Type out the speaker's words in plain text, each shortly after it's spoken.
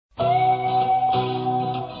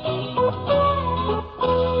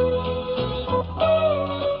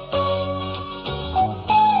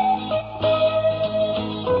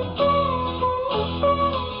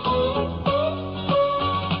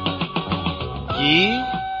ይህ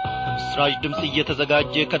በምስራች ድምጽ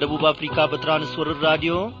እየተዘጋጀ ከደቡብ አፍሪካ በትራንስወርልድ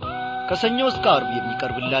ራዲዮ ከሰኞ እስከ ዓርብ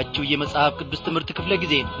የሚቀርብላችሁ የመጽሐፍ ቅዱስ ትምህርት ክፍለ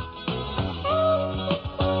ጊዜ ነው።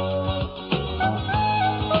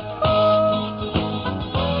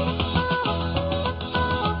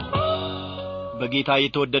 በጌታ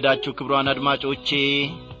የተወደዳችሁ ክቡራን አድማጮቼ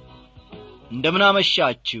እንደምን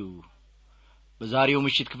አመሻችሁ። በዛሬው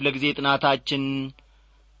ምሽት ክፍለ ጊዜ ጥናታችን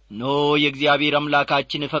የእግዚአብሔር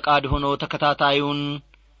አምላካችን ፈቃድ ሆኖ ተከታታዩን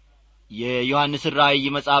የዮሐንስ ራእይ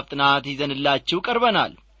መጽሐፍ ጥናት ይዘንላችሁ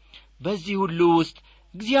ቀርበናል። በዚህ ሁሉ ውስጥ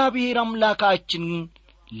እግዚአብሔር አምላካችን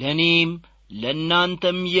ለኔም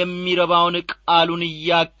ለናንተም የሚረባውን ቃሉን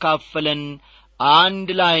ያካፈለን አንድ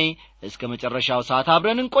ላይ እስከ መጨረሻው ሰዓት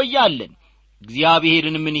አብረን እንቆያለን።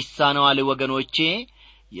 እግዚአብሔርን ምን ይሳነዋል ወገኖቼ?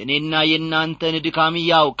 የኔና የናንተን ድካም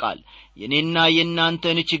ያውቃል። የኔና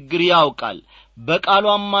የናንተን ችግር ያውቃል። በቃሉ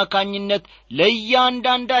አማካኝነት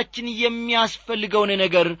ለእያንዳንዳችን የሚያስፈልገውን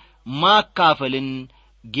ነገር ማካፈልን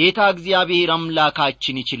ጌታ እግዚአብሔር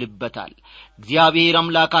አምላካችን ይችልበታል። እግዚአብሔር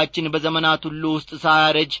አምላካችን በዘመናት ሁሉ ውስጥ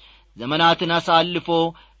ሳያረጅ ዘመናትን አሳልፎ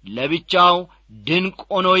ለብቻው ድንቅ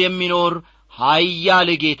ሆኖ የሚኖር ኃያል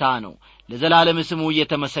ጌታ ነው። ለዘላለም ስሙ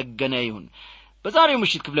የተመሰገነ ይሁን። በዛሬው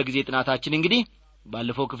ምሽት ክፍለ ጊዜ ጥናታችን እንግዲህ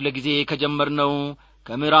ባለፈው ክፍለ ጊዜ ከጀመርነው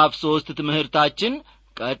ከምዕራፍ 3 ትምህርታችን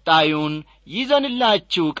ቀጣዩን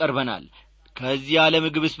ይዘንላችሁ ቀርበናል። ከዚህ ዓለም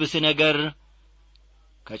ግብስብስ ነገር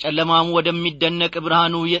ከጨለማም ወደሚደነቅ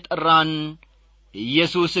ብርሃኑ የጠራን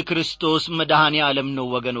ኢየሱስ ክርስቶስ መድኃኔ ዓለም ነው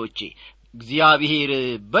ወገኖቼ። እግዚአብሔር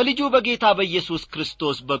በልጁ በጌታ በኢየሱስ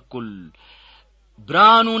ክርስቶስ በኩል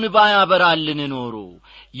ብርሃኑን ባያበራልን ኖሮ፣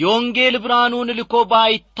 የወንጌል ብርሃኑን ልኮ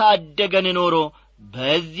ባይታደገን ኖሮ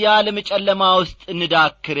በዚህ ዓለም ጨለማ ውስጥ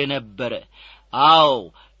እንዳክር ነበር። አዎ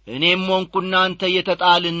እኔም ሆንኩ እናንተ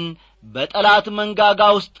የተጣልን በጠላት መንጋጋ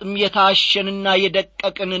ውስጥም የታሸንና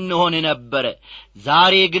የደቀቅን እንሆን ነበር።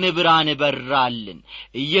 ዛሬ ግን ብርሃን በራልን።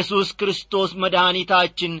 ኢየሱስ ክርስቶስ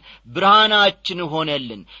መድኃኒታችን ብርሃናችን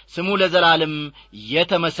ሆነልን። ስሙ ለዘላለም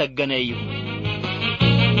የተመሰገነ ይሁን።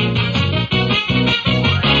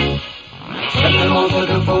 ጨለማው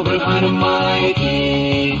ተገፎ ብርሃን ማየቴ፣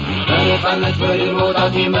 በነጻነት በድል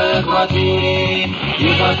መውጣቴ መግባቴ፣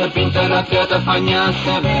 የሳተብኝ ጠላት ያጠፋኝ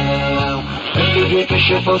ያሰበው እቅዱ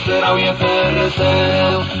የከሸፈው ሥራው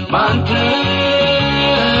የፈረሰው ባንተ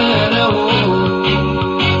ነው።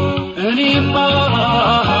 እኔማ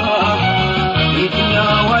የትኛው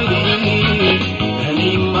ኃይሌ፣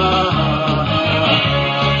 እኔማ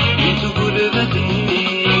የቱ ጉልበቴ፣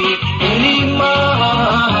 እኔማ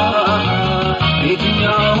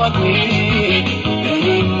የትኛው አቅሜ፣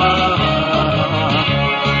 እኔማ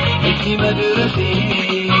እዚህ መድረሴ፣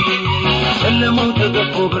 ጨለማው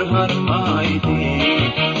ተገፎ ብርሃን ማየቴ፣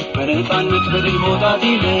 በነጻነት በድል መውጣቴ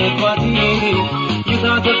መግባቴ፣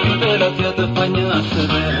 የሳተብኝ ጠላት ያጠፋኝ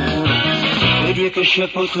አሰበ እቅዱ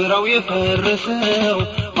የከሸፈው ሥራው የፈረሰው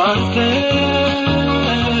ባንተ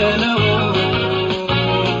ነው።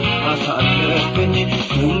 አሳለፍከኝ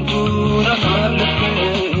ስንቱን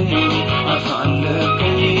አሳለፍከኝ፣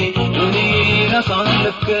 አሳለፍከኝ እኔን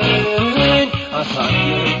አሳለፍከኝ፣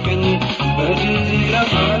 አሳለፍከኝ በድል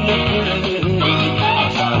አሳለፍከኝ፣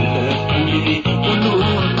 አሳለፍከኝ ሁሉን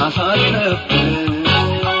አሳለፍከኝ።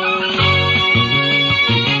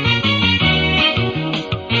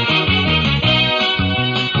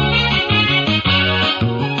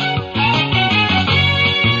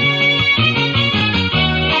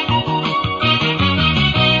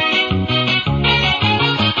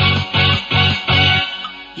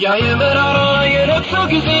 ያ የመራራ የለቅሶ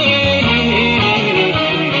ጊዜ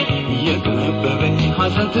የከበበኝ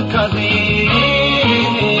ሐዘን ትካዜ፣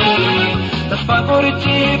 ተስፋ ቆርጬ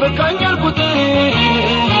በቃኝ አልኩት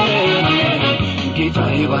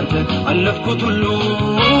ጌታዬ ባንተ አለፍኩት ሁሉ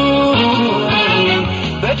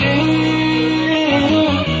በድል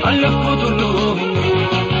አለፍኩት ሁሉ።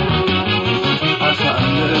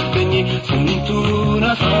 አሳለፍከኝ ስንቱን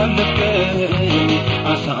አሳለፍከኝ፣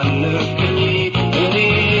 አሳለፍከኝ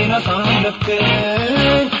እኔን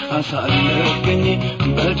አሳለፍከኝ፣ አሳለፍከኝ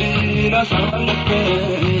በድል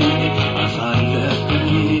አሳለፍከኝ፣ አሳለፍከኝ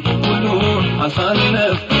ሁሉን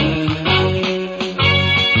አሳለፍከኝ።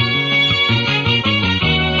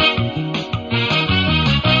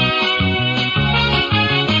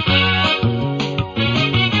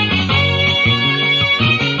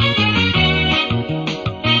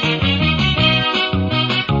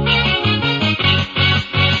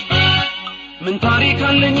 ምን ታሪክ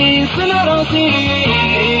አለኝ ስለ ራሴ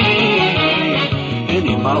እኔ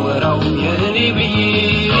ማወራው የኔ ብዬ፣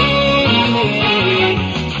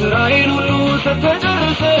 ስራዬን ሁሉ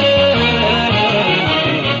ስተጨርሰ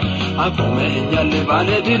አቆመኛል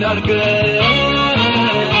ባለድል አድርገህ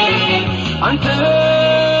አንተ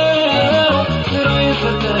ስራዬ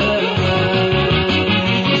ፈተህ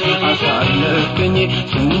አሳለፍከኝ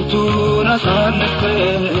ስንቱን አሳለፍከኝ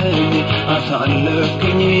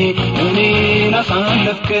እኔን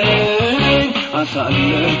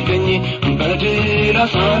አሳለፍከኝ በድል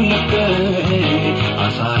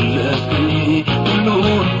አሳለፍከኝ ሁሉን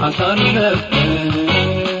አሳለፍከኝ።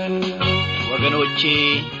 ወገኖቼ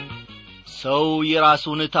ሰው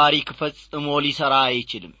የራሱን ታሪክ ፈጽሞ ሊሰራ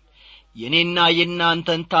አይችልም። የኔና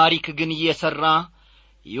የናንተን ታሪክ ግን እየሰራ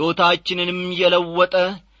ሕይወታችንንም የለወጠ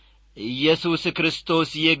ኢየሱስ ክርስቶስ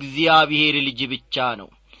የእግዚአብሔር ልጅ ብቻ ነው።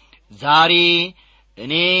 ዛሬ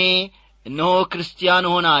እኔ እነሆ ክርስቲያን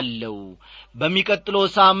ሆናለሁ፣ በሚቀጥለው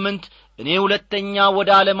ሳምንት እኔ ሁለተኛ ወደ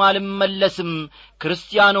ዓለም አልመለስም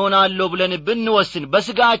ክርስቲያን ሆናለሁ ብለን ብንወስን፣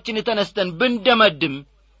 በስጋችን ተነስተን ብንደመድም፣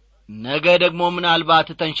 ነገ ደግሞ ምናልባት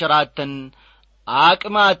ተንሸራተን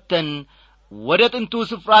አቅማተን ወደ ጥንቱ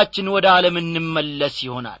ስፍራችን ወደ ዓለም እንመለስ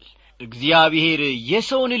ይሆናል። እግዚአብሔር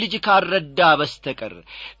የሰውን ልጅ ካልረዳ በስተቀር፣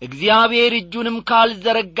 እግዚአብሔር እጁንም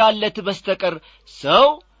ካልዘረጋለት በስተቀር ሰው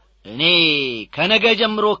እኔ ከነገ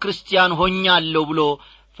ጀምሮ ክርስቲያን ሆኛለሁ ብሎ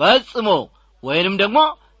ፈጽሞ ወይንም ደግሞ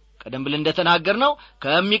ቀደም ብለን እንደተናገርነው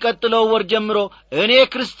ከሚቀጥለው ወር ጀምሮ እኔ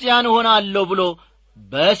ክርስቲያን ሆናለሁ ብሎ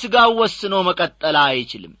በስጋው ወስኖ መቀጠል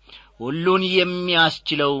አይችልም። ሁሉን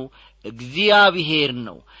የሚያስችለው እግዚአብሔር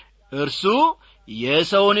ነው። እርሱ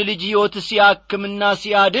የሰውን ልጅ ሕይወት ሲያክምና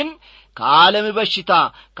ሲያድን፣ ከዓለም በሽታ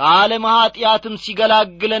ከዓለም ኀጢአትም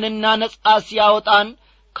ሲገላግለንና ነጻ ሲያወጣን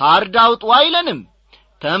ካርድ አውጡ አይለንም።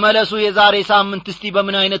 ተመለሱ የዛሬ ሳምንት እስቲ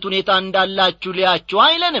በምን አይነት ሁኔታ እንዳላችሁ ሊያችሁ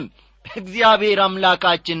አይለንም። እግዚአብሔር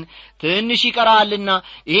አምላካችን ትንሽ ይቀራልና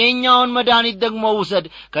ይሄኛውን መድኃኒት ደግሞ ውሰድ፣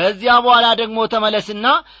 ከዚያ በኋላ ደግሞ ተመለስና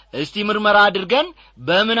እስቲ ምርመራ አድርገን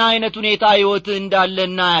በምን አይነት ሁኔታ ሕይወት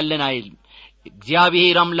እንዳለና ያለን አይልም።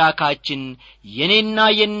 እግዚአብሔር አምላካችን የኔና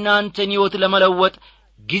የናንተን ሕይወት ለመለወጥ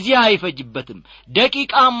ጊዜ አይፈጅበትም፣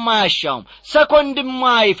 ደቂቃም አያሻውም፣ ሰኮንድም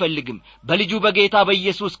አይፈልግም። በልጁ በጌታ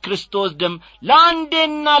በኢየሱስ ክርስቶስ ደም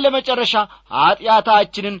ለአንዴና ለመጨረሻ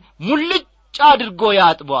ኀጢአታችንን ሙልጭ አድርጎ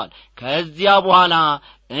ያጥበዋል። ከዚያ በኋላ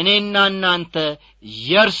እኔና እናንተ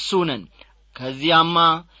የርሱ ነን። ከዚያማ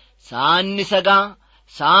ሳንሰጋ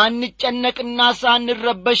ሳንጨነቅና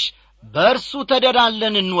ሳንረበሽ በርሱ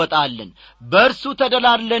ተደላለን እንወጣለን፣ በርሱ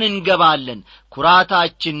ተደላለን እንገባለን።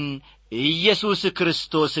 ኩራታችን ኢየሱስ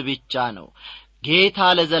ክርስቶስ ብቻ ነው። ጌታ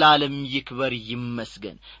ለዘላለም ይክበር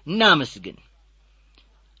ይመስገን። እናመስግን።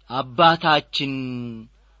 አባታችን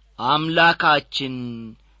አምላካችን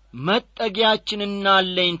መጠጊያችንና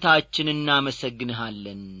አለኝታችን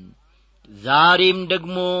እናመሰግንሃለን። ዛሬም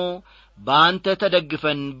ደግሞ በአንተ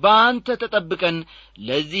ተደግፈን በአንተ ተጠብቀን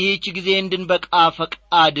ለዚህች ጊዜ እንድንበቃ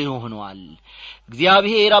ፈቃድህ ሆኗል።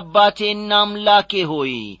 እግዚአብሔር አባቴና አምላኬ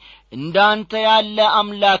ሆይ እንዳንተ ያለ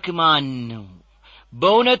አምላክ ማን ነው?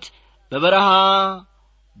 በእውነት በበረሃ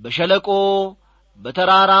በሸለቆ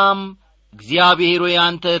በተራራም እግዚአብሔር ሆይ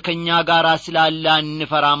አንተ ከኛ ጋር ስላለ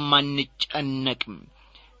አንፈራም አንጨነቅም።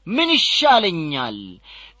 ምን ይሻለኛል?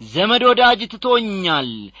 ዘመድ ወዳጅ ትቶኛል።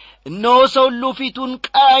 እነሆ ሰው ሁሉ ፊቱን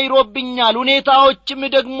ቀይሮብኛል፣ ሁኔታዎችም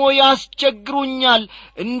ደግሞ ያስቸግሩኛል፣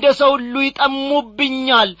 እንደ ሰው ሁሉ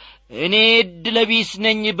ይጠሙብኛል፣ እኔ ዕድለ ቢስ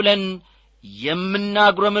ነኝ ብለን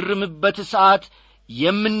የምናጉረመርምበት ሰዓት፣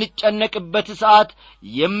 የምንጨነቅበት ሰዓት፣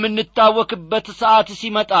 የምንታወክበት ሰዓት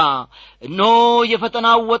ሲመጣ፣ እነሆ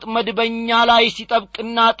የፈተናው ወጥመድ በእኛ ላይ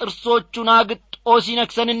ሲጠብቅና ጥርሶቹን አግጦ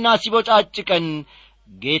ሲነክሰንና ሲቦጫጭቀን፣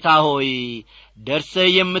 ጌታ ሆይ ደርሰህ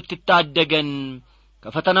የምትታደገን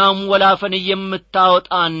ከፈተናም ወላፈን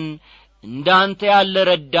የምታወጣን እንዳንተ ያለ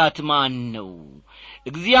ረዳት ማን ነው?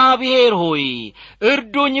 እግዚአብሔር ሆይ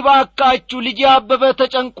እርዱኝ ባካችሁ ልጅ አበበ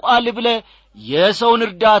ተጨንቋል ብለህ የሰውን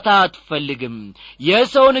እርዳታ አትፈልግም፣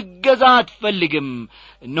 የሰውን እገዛ አትፈልግም።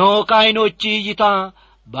 እነሆ ከዓይኖች እይታ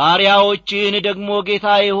ባሪያዎችን ደግሞ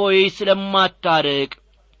ጌታዬ ሆይ ስለማታርቅ፣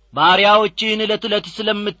 ባሪያዎችን ዕለት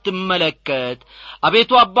ስለምትመለከት፣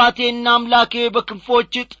 አቤቱ አባቴና አምላኬ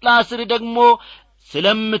በክንፎች ጥላ ስር ደግሞ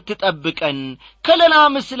ስለምትጠብቀን፣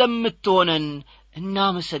 ከለላም ስለምትሆነን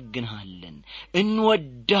እናመሰግንሃለን፣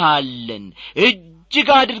 እንወድሃለን፣ እጅግ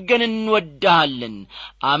አድርገን እንወድሃለን።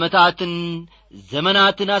 ዓመታትን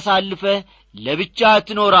ዘመናትን አሳልፈህ ለብቻ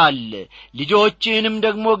ትኖራለህ፣ ልጆችህንም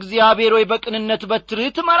ደግሞ እግዚአብሔር ሆይ በቅንነት በትርህ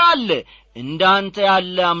ትመራለህ። እንዳንተ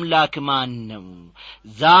ያለ አምላክ ማን ነው?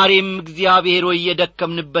 ዛሬም እግዚአብሔር ሆይ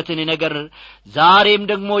የደከምንበትን ነገር፣ ዛሬም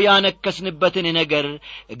ደግሞ ያነከስንበትን ነገር፣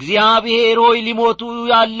 እግዚአብሔር ሆይ ሊሞቱ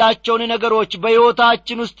ያላቸውን ነገሮች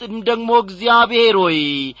በሕይወታችን ውስጥ ደግሞ እግዚአብሔር ሆይ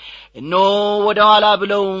እነሆ ወደ ኋላ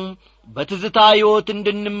ብለው በትዝታ ሕይወት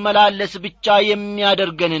እንድንመላለስ ብቻ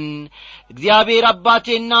የሚያደርገንን እግዚአብሔር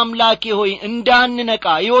አባቴና አምላኬ ሆይ እንዳንነቃ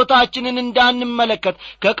ሕይወታችንን እንዳንመለከት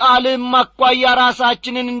ከቃልህም አኳያ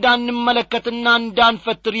ራሳችንን እንዳንመለከትና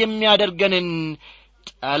እንዳንፈትር የሚያደርገንን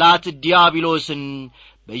ጠላት ዲያብሎስን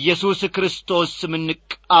በኢየሱስ ክርስቶስ ስም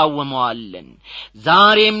እንቃወመዋለን።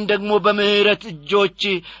 ዛሬም ደግሞ በምህረት እጆች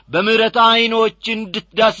በምህረት ዓይኖች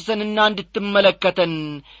እንድትዳስሰንና እንድትመለከተን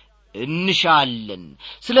እንሻለን።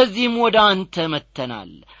 ስለዚህም ወደ አንተ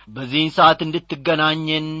መጥተናል። በዚህን ሰዓት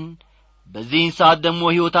እንድትገናኘን፣ በዚህን ሰዓት ደግሞ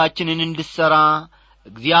ሕይወታችንን እንድትሠራ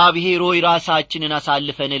እግዚአብሔር ሆይ ራሳችንን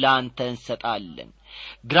አሳልፈን ለአንተ እንሰጣለን።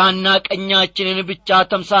 ግራና ቀኛችንን ብቻ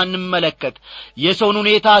ሳንመለከት፣ የሰውን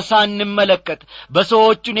ሁኔታ ሳንመለከት፣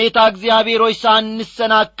 በሰዎች ሁኔታ እግዚአብሔር ሆይ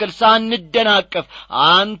ሳንሰናከል ሳንደናቀፍ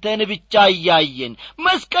አንተን ብቻ እያየን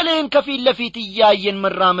መስቀልህን ከፊት ለፊት እያየን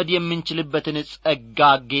መራመድ የምንችልበትን ጸጋ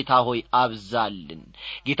ጌታ ሆይ አብዛልን።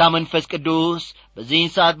 ጌታ መንፈስ ቅዱስ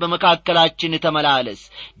በዚህን ሰዓት በመካከላችን ተመላለስ።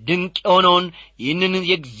 ድንቅ የሆነውን ይህንን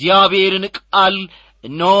የእግዚአብሔርን ቃል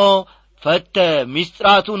እነሆ ፈተ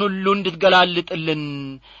ምስጢራቱን ሁሉ እንድትገላልጥልን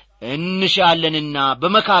እንሻለንና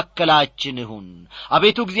በመካከላችን ሁን።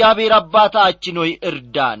 አቤቱ እግዚአብሔር አባታችን ሆይ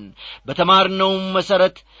እርዳን። በተማርነው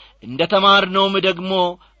መሰረት እንደተማርነውም ደግሞ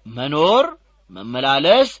መኖር፣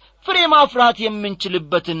 መመላለስ፣ ፍሬ ማፍራት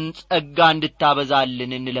የምንችልበትን ጸጋ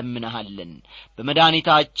እንድታበዛልን እንለምንሃለን።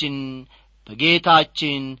 በመድኃኒታችን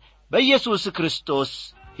በጌታችን በኢየሱስ ክርስቶስ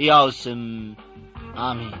ሕያው ስም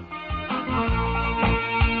አሜን።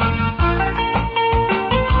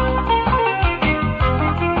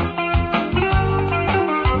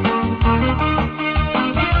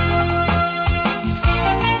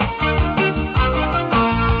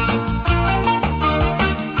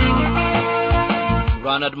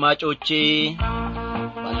 አድማጮቼ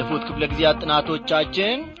ባለፉት ክፍለ ጊዜያት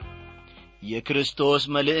ጥናቶቻችን የክርስቶስ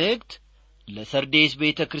መልእክት ለሰርዴስ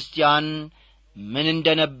ቤተክርስቲያን ምን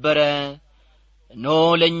እንደነበረ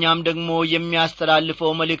ለኛም ደግሞ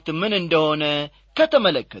የሚያስተላልፈው መልእክት ምን እንደሆነ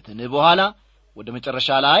ከተመለከትን በኋላ ወደ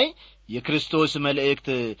መጨረሻ ላይ የክርስቶስ መልእክት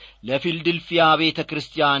ለፊልድልፊያ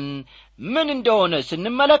ቤተክርስቲያን ምን እንደሆነ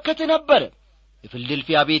ስንመለከት ነበር።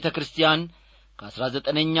 የፊልድልፊያ ቤተክርስቲያን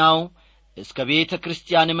ከ19ኛው እስከ ቤተ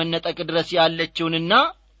ክርስቲያን መነጠቅ ድረስ ያለችውንና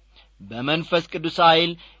በመንፈስ ቅዱስ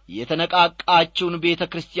ኃይል የተነቃቃችውን ቤተ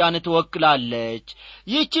ክርስቲያን ትወክላለች።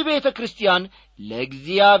 ይህች ቤተ ክርስቲያን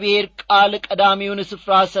ለእግዚአብሔር ቃል ቀዳሚውን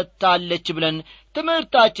ስፍራ ሰጥታለች ብለን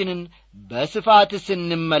ትምህርታችንን በስፋት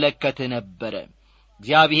ስንመለከት ነበር።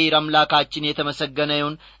 እግዚአብሔር አምላካችን የተመሰገነ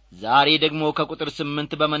ይሁን። ዛሬ ደግሞ ከቁጥር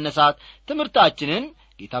 8 በመነሳት ትምህርታችንን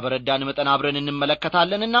ጌታ በረዳን መጠን አብረን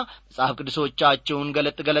እንመለከታለንና መጽሐፍ ቅዱሶቻችሁን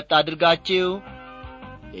ገለጥ አድርጋችሁ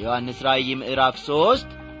የዮሐንስ ራእይ ምዕራፍ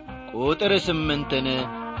 3 ቁጥር 8ን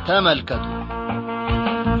ተመልከቱ።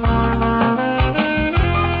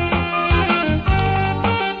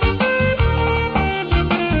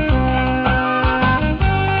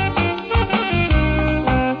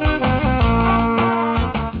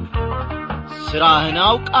 ሥራህን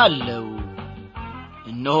አውቃለሁ፣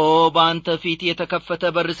 እነሆ በአንተ ፊት የተከፈተ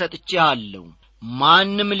በር ሰጥቼሃለሁ፣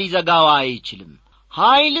 ማንም ሊዘጋው አይችልም።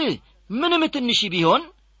 ኃይልህ ምንም ትንሽ ቢሆን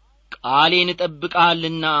ቃሌን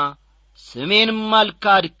ጠብቀሃልና ስሜንም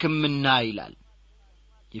አልካድክምና ይላል።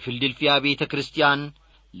 የፊልድልፊያ ቤተ ክርስቲያን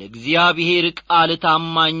ለእግዚአብሔር ቃል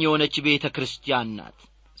ታማኝ የሆነች ቤተ ክርስቲያን ናት።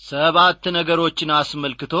 7 ነገሮችን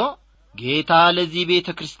አስመልክቶ ጌታ ለዚህ ቤተ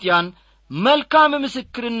ክርስቲያን መልካም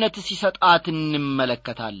ምስክርነት ሲሰጣት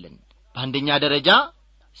እንመለከታለን። በአንደኛ ደረጃ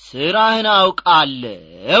ሥራህን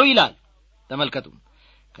አውቃለሁ ይላል። ተመልከቱ።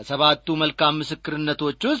 ከ7ቱ መልካም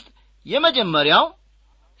ምስክርነቶች ውስጥ የመጀመሪያው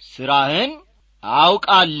ሥራህን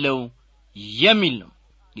አውቃለሁ የሚል ነው።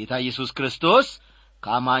 ጌታ ኢየሱስ ክርስቶስ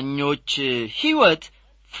ከአማኞች ሕይወት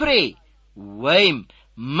ፍሬ ወይም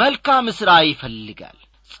መልካም ሥራ ይፈልጋል።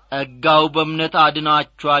 ጸጋው በእምነት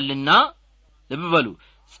አድኗችኋልና፣ ልብ በሉ፣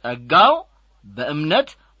 ጸጋው በእምነት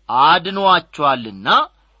አድኗችኋልና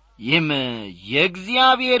ይህም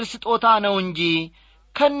የእግዚአብሔር ስጦታ ነው እንጂ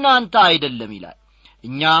ከናንተ አይደለም ይላል።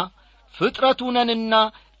 እኛ ፍጥረቱ ነንና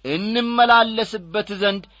እንመላለስበት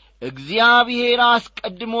ዘንድ እግዚአብሔር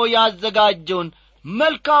አስቀድሞ ያዘጋጀውን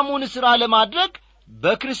መልካሙን ሥራ ለማድረግ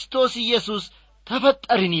በክርስቶስ ኢየሱስ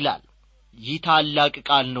ተፈጠርን ይላል። ይህ ታላቅ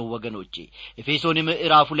ቃል ነው ወገኖቼ። ኤፌሶን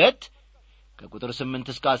ምዕራፍ 2 ከቁጥር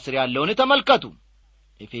 8 እስከ 10 ያለውን ተመልከቱ።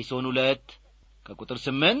 ኤፌሶን 2 ከቁጥር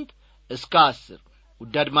 8 እስከ 10።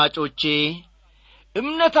 ውድ አድማጮቼ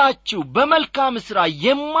እምነታችሁ በመልካም ሥራ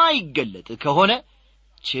የማይገለጥ ከሆነ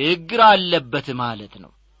ችግር አለበት ማለት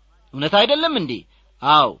ነው። እውነት አይደለም እንዴ?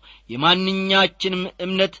 አዎ፣ የማንኛችንም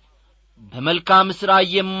እምነት በመልካም ሥራ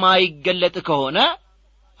የማይገለጥ ከሆነ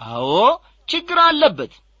አዎ ችግር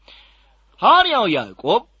አለበት። ሐዋርያው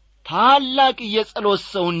ያዕቆብ ታላቅ የጸሎት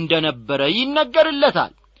ሰው እንደነበረ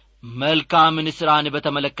ይነገርለታል። መልካምን ሥራን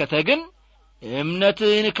በተመለከተ ግን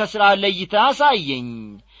እምነትን ከሥራ ለይተህ አሳየኝ፣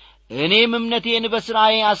 እኔም እምነቴን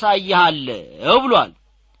በሥራዬ አሳይሃለሁ ብሏል።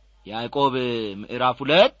 ያዕቆብ ምዕራፍ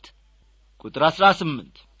 2 ቁጥር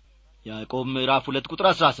 18 ያዕቆብ ምዕራፍ 2 ቁጥር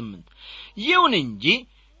 18 ይሁን እንጂ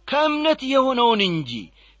ከእምነት የሆነውን እንጂ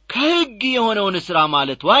ከሕግ የሆነውን ሥራ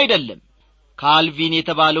ማለቱ አይደለም። ካልቪን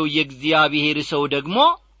የተባለው የእግዚአብሔር ሰው ደግሞ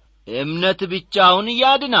እምነት ብቻውን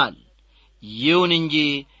ያድናል፣ ይሁን እንጂ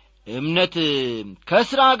እምነት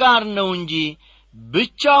ከሥራ ጋር ነው እንጂ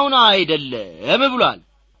ብቻውን አይደለም ብሏል።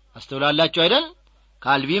 አስተውላላችሁ አይደል?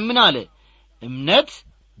 ካልቪን ምን አለ? እምነት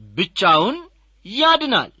ብቻውን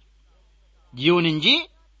ያድናል፣ ይሁን እንጂ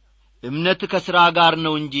እምነት ከሥራ ጋር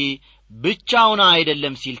ነው እንጂ ብቻውን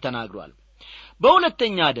አይደለም ሲል ተናግሯል።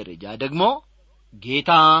 በሁለተኛ ደረጃ ደግሞ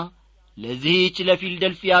ጌታ ለዚህች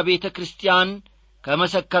ለፊልደልፊያ ቤተ ክርስቲያን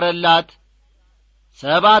ከመሰከረላት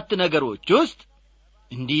 7 ነገሮች ውስጥ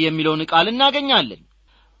እንዲህ የሚለውን ቃል እናገኛለን።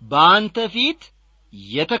 በአንተ ፊት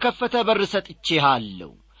የተከፈተ በር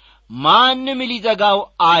ሰጥቼሃለሁ፣ ማንም ሊዘጋው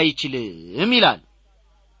አይችልም ይላል።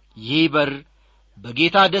 ይህ በር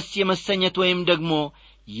በጌታ ደስ የመሰኘት ወይም ደግሞ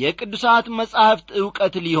የቅዱሳት መጻሕፍት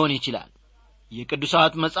ዕውቀት ሊሆን ይችላል።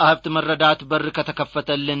 የቅዱሳት መጻሕፍት መረዳት በር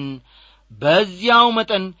ከተከፈተልን በዚያው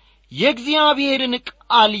መጠን የእግዚአብሔርን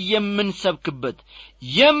ቃል የምንሰብክበት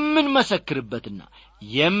የምንመሰክርበትና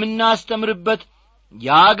የምናስተምርበት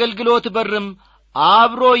የአገልግሎት በርም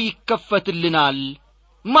አብሮ ይከፈትልናል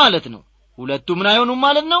ማለት ነው። ሁለቱ ምን አይሆኑም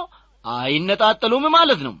ማለት ነው? አይነጣጠሉም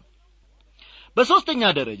ማለት ነው። በሦስተኛ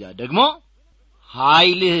ደረጃ ደግሞ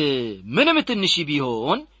ኃይልህ ምንም ትንሽ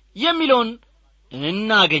ቢሆን የሚለውን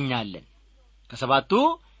እናገኛለን። ከሰባቱ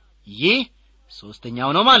ይህ ሦስተኛው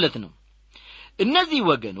ነው ማለት ነው። እነዚህ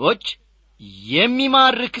ወገኖች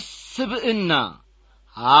የሚማርክ ስብዕና፣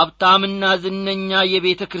 ሀብታምና ዝነኛ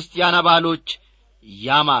የቤተ ክርስቲያን አባሎች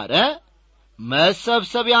ያማረ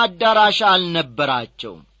መሰብሰቢያ አዳራሽ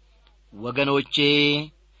አልነበራቸውም። ወገኖቼ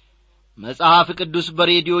መጽሐፍ ቅዱስ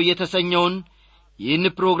በሬዲዮ የተሰኘውን ይህን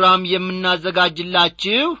ፕሮግራም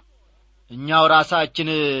የምናዘጋጅላችሁ እኛው ራሳችን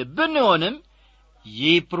ብንሆንም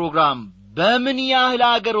ይህ ፕሮግራም በምን ያህል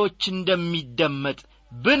አገሮች እንደሚደመጥ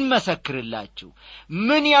ብንመሰክርላችሁ፣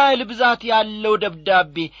 ምን ያህል ብዛት ያለው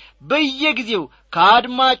ደብዳቤ በየጊዜው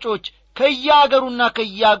ከአድማጮች ከያገሩና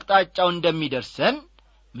ከያቅጣጫው እንደሚደርሰን፣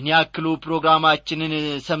 ምን ያክሉ ፕሮግራማችንን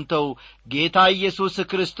ሰምተው ጌታ ኢየሱስ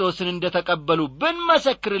ክርስቶስን እንደተቀበሉ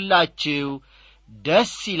ብንመሰክርላችሁ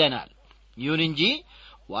ደስ ይለናል። ይሁን እንጂ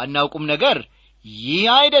ዋናው ቁም ነገር ይህ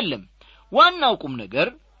አይደለም። ዋናው ቁም ነገር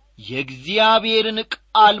የእግዚአብሔርን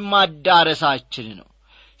ቃል ማዳረሳችን ነው።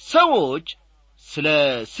 ሰዎች ስለ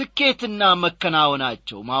ስኬትና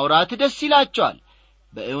መከናወናቸው ማውራት ደስ ይላቸዋል።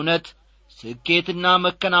 በእውነት ስኬትና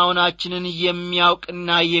መከናወናችንን የሚያውቅና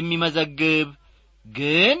የሚመዘግብ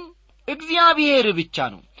ግን እግዚአብሔር ብቻ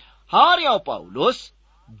ነው። ሐዋርያው ጳውሎስ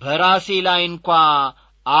በራሴ ላይ እንኳ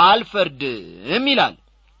አልፈርድም ይላል።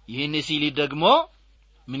 ይህን ሲል ደግሞ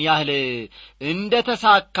ምን ያህል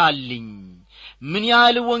እንደተሳካልኝ፣ ምን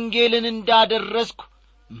ያህል ወንጌልን እንዳደረስኩ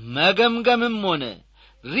መገምገምም ሆነ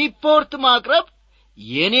ሪፖርት ማቅረብ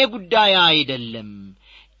የኔ ጉዳይ አይደለም፣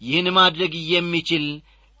 ይህን ማድረግ የሚችል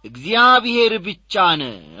እግዚአብሔር ብቻ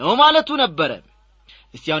ነው ማለቱ ነበረ።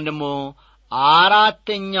 እስቲ አሁን ደግሞ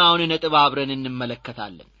አራተኛውን ነጥብ አብረን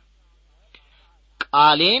እንመለከታለን።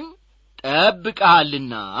 ቃሌን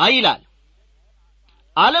ጠብቀሃልና ይላል።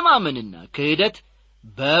 አለማመንና ክህደት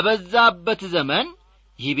በበዛበት ዘመን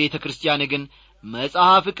ይህ ቤተ ክርስቲያን ግን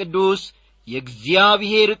መጽሐፍ ቅዱስ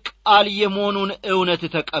የእግዚአብሔር ቃል የመሆኑን እውነት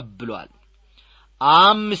ተቀብሏል።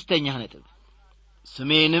 አምስተኛ ነጥብ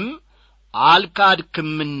ስሜንም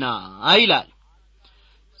አልካድክምና ይላል።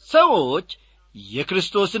 ሰዎች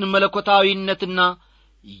የክርስቶስን መለኮታዊነትና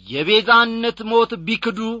የቤዛነት ሞት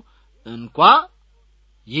ቢክዱ እንኳ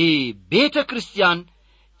ይህ ቤተ ክርስቲያን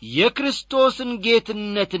የክርስቶስን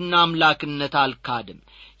ጌትነትና አምላክነት አልካድም።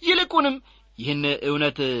 ይልቁንም ይህን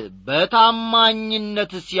እውነት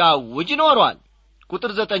በታማኝነት ሲያውጅ ኖሯል።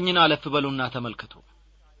 ቁጥር 9 አለፍ በሉና ተመልከቱ።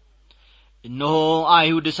 እነሆ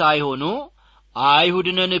አይሁድ ሳይሆኑ አይሁድ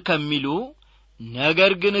ነን ከሚሉ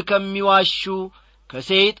ነገር ግን ከሚዋሹ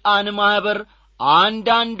ከሰይጣን ማህበር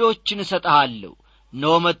አንዳንዶችን እሰጥሃለሁ።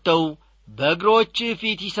 ነው መጥተው በእግሮች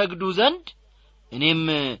ፊት ይሰግዱ ዘንድ እኔም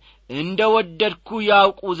እንደወደድኩ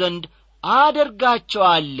ያውቁ ዘንድ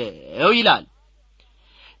አደርጋቸዋለሁ ይላል።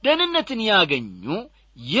 ደህንነትን ያገኙ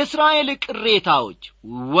የእስራኤል ቅሬታዎች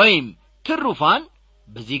ወይም ትሩፋን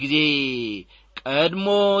በዚህ ጊዜ ቀድሞ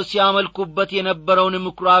ሲያመልኩበት የነበረውን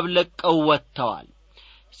ምኵራብ ለቀው ወጥተዋል።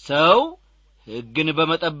 ሰው ሕግን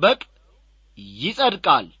በመጠበቅ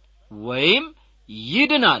ይጸድቃል ወይም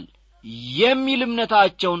ይድናል የሚል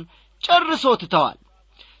እምነታቸውን ጨርሶ ትተዋል።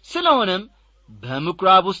 ስለሆነም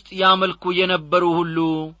በምኵራብ ውስጥ ያመልኩ የነበሩ ሁሉ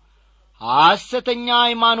ሐሰተኛ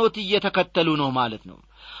ሃይማኖት እየተከተሉ ነው ማለት ነው።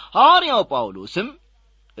 ሐዋርያው ጳውሎስም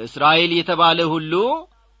እስራኤል የተባለ ሁሉ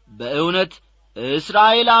በእውነት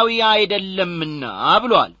እስራኤላዊ አይደለምና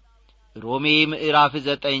ብሏል። ሮሜ ምዕራፍ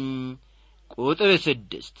 9 ቁጥር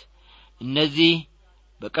 6 እነዚህ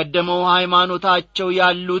በቀደመው ሃይማኖታቸው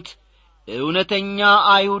ያሉት እውነተኛ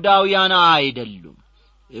አይሁዳውያን አይደሉም።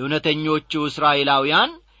 እውነተኞቹ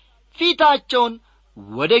እስራኤላውያን ፊታቸውን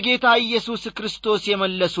ወደ ጌታ ኢየሱስ ክርስቶስ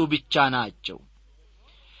የመለሱ ብቻ ናቸው።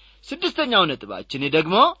 ስድስተኛው ነጥባችን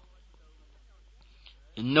ደግሞ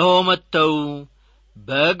እነሆ መጥተው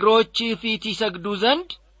በእግሮችህ ፊት ይሰግዱ ዘንድ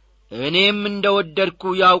እኔም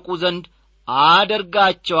እንደወደድኩ ያውቁ ዘንድ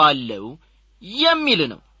አደርጋቸዋለሁ የሚል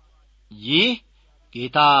ነው። ይህ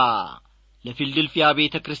ጌታ ለፊልድልፊያ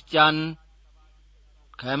ቤተ ክርስቲያን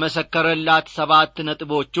ከመሰከረላት 7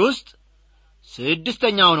 ነጥቦች ውስጥ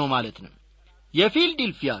ስድስተኛው ነው ማለት ነው።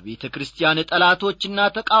 የፊልድልፊያ ቤተ ክርስቲያን ጠላቶችና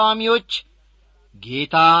ተቃዋሚዎች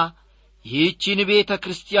ጌታ ይህችን ቤተ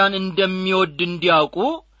ክርስቲያን እንደሚወድ እንዲያውቁ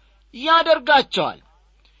ያደርጋቸዋል።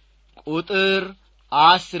 ቁጥር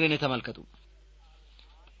 10 ተመልከቱ።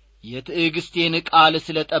 የትዕግስቴን ቃል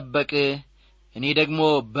ስለጠበቅ እኔ ደግሞ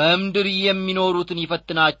በምድር የሚኖሩትን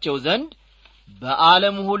ይፈትናቸው ዘንድ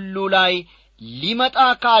በዓለም ሁሉ ላይ ሊመጣ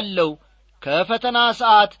ካለው ከፈተና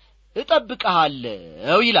ሰዓት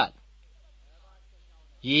እጠብቅሃለሁ ይላል።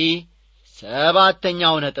 ይህ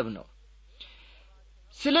 7ኛው ነጥብ ነው።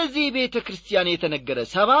 ስለዚህ ቤተ ክርስቲያን የተነገረ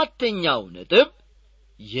 7ኛው ነጥብ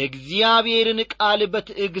የእግዚአብሔርን ቃል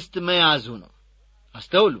በትዕግስት መያዙ ነው።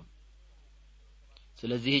 አስተውሉ።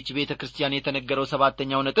 ስለዚህ እቺ ቤተ ክርስቲያን የተነገረው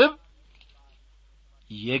 7ኛው ነጥብ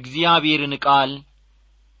የእግዚአብሔርን ቃል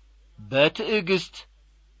በትዕግስት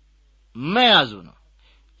መያዙ ነው።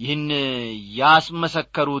 ይህን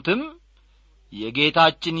ያስመሰከሩትም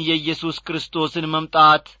የጌታችን የኢየሱስ ክርስቶስን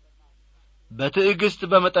መምጣት በትዕግስት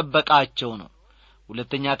በመጠበቃቸው ነው።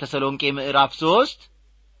 ሁለተኛ ተሰሎንቄ ምዕራፍ 3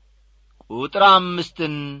 ቁጥር 5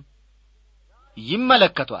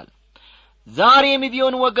 ይመለከቷል። ዛሬም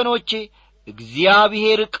ቢሆን ወገኖቼ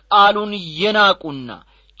እግዚአብሔር ቃሉን የናቁና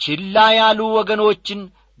ችላ ያሉ ወገኖችን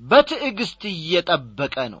በትዕግስት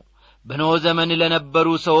እየጠበቀ ነው። በኖህ ዘመን ለነበሩ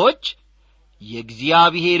ሰዎች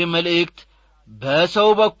የእግዚአብሔር መልእክት በሰው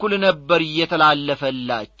በኩል ነበር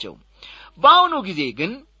እየተላለፈላቸው። በአሁኑ ጊዜ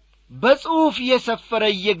ግን በጽሑፍ የሰፈረ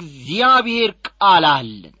የእግዚአብሔር ቃል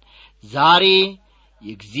አለን። ዛሬ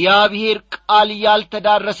የእግዚአብሔር ቃል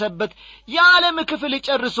ያልተዳረሰበት የዓለም ክፍል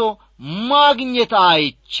ጨርሶ ማግኘት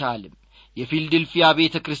አይቻልም። የፊልድልፊያ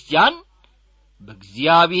ቤተ ክርስቲያን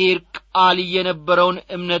በእግዚአብሔር ቃል የነበረውን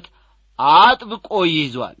እምነት አጥብቆ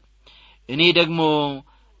ይዟል። እኔ ደግሞ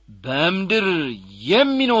በምድር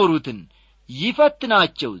የሚኖሩትን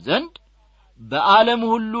ይፈትናቸው ዘንድ በዓለም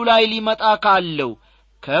ሁሉ ላይ ሊመጣ ካለው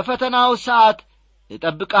ከፈተናው ሰዓት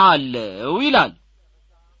እጠብቅሃለሁ ይላል።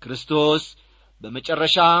 ክርስቶስ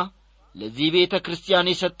በመጨረሻ ለዚህ ቤተ ክርስቲያን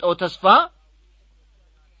የሰጠው ተስፋ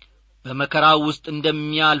በመከራው ውስጥ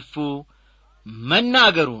እንደሚያልፉ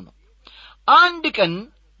መናገሩ ነው። አንድ ቀን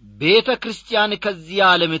ቤተ ክርስቲያን ከዚህ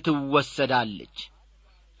ዓለም ትወሰዳለች።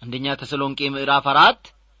 አንደኛ ተሰሎንቄ ምዕራፍ 4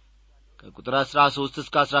 ከቁጥር 13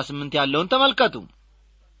 እስከ 18 ያለውን ተመልከቱ።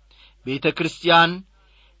 ቤተ ክርስቲያን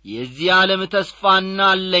የዚህ ዓለም ተስፋና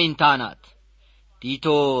አለኝታ ናት። ቲቶ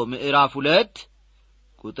ምዕራፍ 2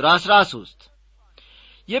 ቁጥር 13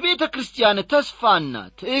 የቤተ ክርስቲያን ተስፋና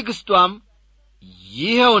ትዕግስቷም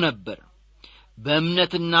ይሄው ነበር።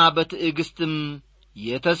 በእምነትና በትዕግስትም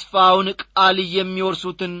የተስፋውን ቃል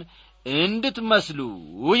የሚወርሱትን እንድትመስሉ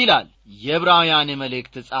ይላል የዕብራውያን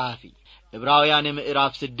መልእክት ጸሐፊ። ዕብራውያን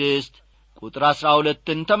ምዕራፍ 6 ቁጥር 12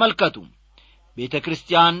 ተመልከቱ። ቤተ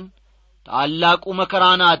ክርስቲያን ታላቁ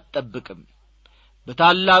መከራን አትጠብቅም።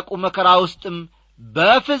 በታላቁ መከራ ውስጥም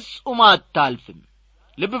በፍጹም አታልፍም።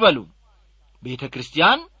 ልብ በሉ፣ ቤተ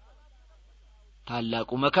ክርስቲያን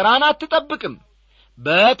ታላቁ መከራን አትጠብቅም።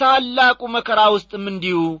 በታላቁ መከራ ውስጥም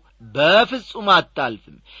እንዲሁ በፍጹም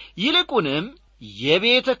አታልፍም። ይልቁንም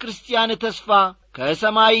የቤተ ክርስቲያን ተስፋ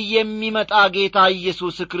ከሰማይ የሚመጣ ጌታ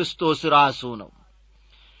ኢየሱስ ክርስቶስ ራሱ ነው።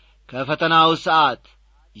 ከፈተናው ሰዓት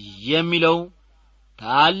የሚለው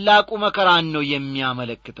ታላቁ መከራን ነው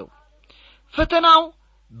የሚያመለክተው። ፈተናው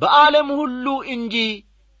በዓለም ሁሉ እንጂ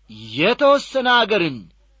የተወሰነ አገርን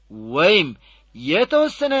ወይም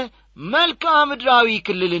የተወሰነ መልክዓ ምድራዊ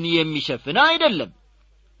ክልልን የሚሸፍን አይደለም።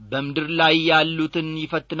 በምድር ላይ ያሉትን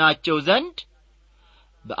ይፈትናቸው ዘንድ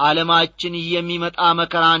በዓለማችን የሚመጣ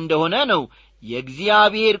መከራ እንደሆነ ነው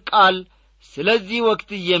የእግዚአብሔር ቃል ስለዚህ ወቅት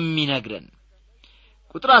የሚነግረን።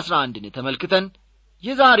 ቁጥር 11ን ተመልክተን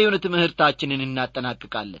የዛሬውን ትምህርታችንን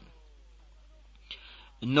እናጠናቅቃለን።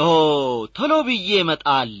 እነሆ ቶሎ ብዬ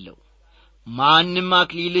እመጣለሁ፣ ማንም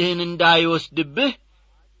አክሊልህን እንዳይወስድብህ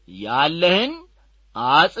ያለህን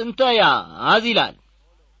አጽንተህ ያዝ ይላል።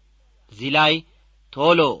 እዚህ ላይ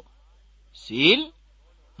ቶሎ ሲል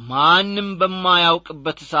ማንም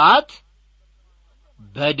በማያውቅበት ሰዓት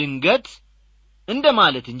በድንገት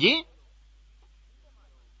እንደማለት እንጂ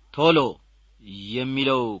ቶሎ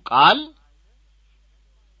የሚለው ቃል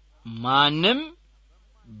ማንም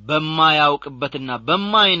በማያውቅበትና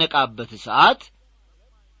በማይነቃበት ሰዓት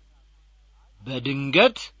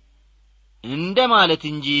በድንገት እንደማለት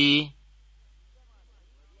እንጂ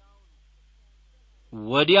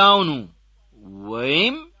ወዲያውኑ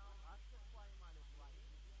ወይም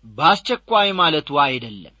በአስቸኳይ ማለቱ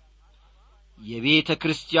አይደለም። የቤተ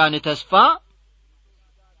ክርስቲያን ተስፋ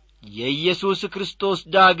የኢየሱስ ክርስቶስ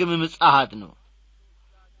ዳግም ምጽአት ነው።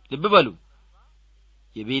 ልብ በሉ፣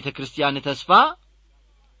 የቤተ ክርስቲያን ተስፋ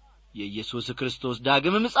የኢየሱስ ክርስቶስ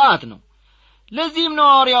ዳግም ምጽአት ነው። ለዚህም ነው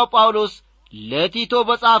ሐዋርያው ጳውሎስ ለቲቶ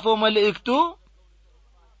በጻፈው መልእክቱ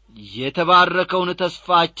የተባረከውን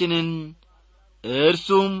ተስፋችንን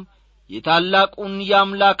እርሱም የታላቁን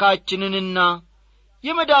የአምላካችንንና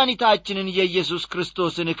የመድኃኒታችንን የኢየሱስ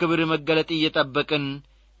ክርስቶስን ክብር መገለጥ እየጠበቅን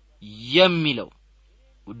የሚለው።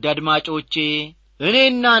 ውድ አድማጮቼ፣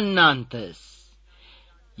 እኔና እናንተስ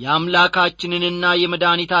የአምላካችንንና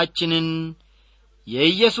የመድኃኒታችንን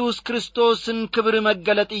የኢየሱስ ክርስቶስን ክብር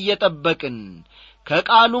መገለጥ እየጠበቅን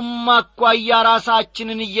ከቃሉም አኳያ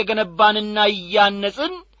ራሳችንን እየገነባንና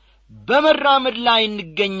እያነጽን በመራመድ ላይ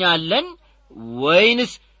እንገኛለን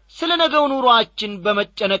ወይንስ ስለ ነገው ኑሮአችን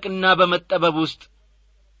በመጨነቅና በመጠበብ ውስጥ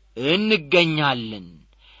እንገኛለን?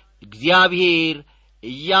 እግዚአብሔር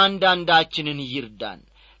እያንዳንዳችንን ይርዳን።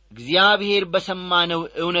 እግዚአብሔር በሰማነው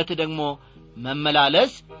እውነት ደግሞ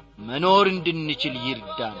መመላለስ መኖር እንድንችል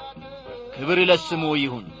ይርዳን። ክብር ለስሙ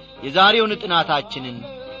ይሁን። የዛሬውን ጥናታችንን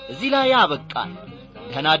እዚህ ላይ ያበቃን።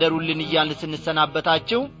 ደህና ደሩልን እያልን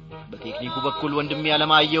ስንሰናበታችሁ በቴክኒኩ በኩል ወንድሜ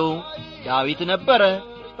ያለማየው ዳዊት ነበረ።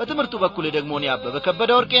 በትምህርቱ በኩል ደግሞ እኔ አበበ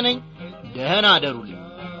ከበደ ወርቄ ነኝ። ደህና ደሩልን።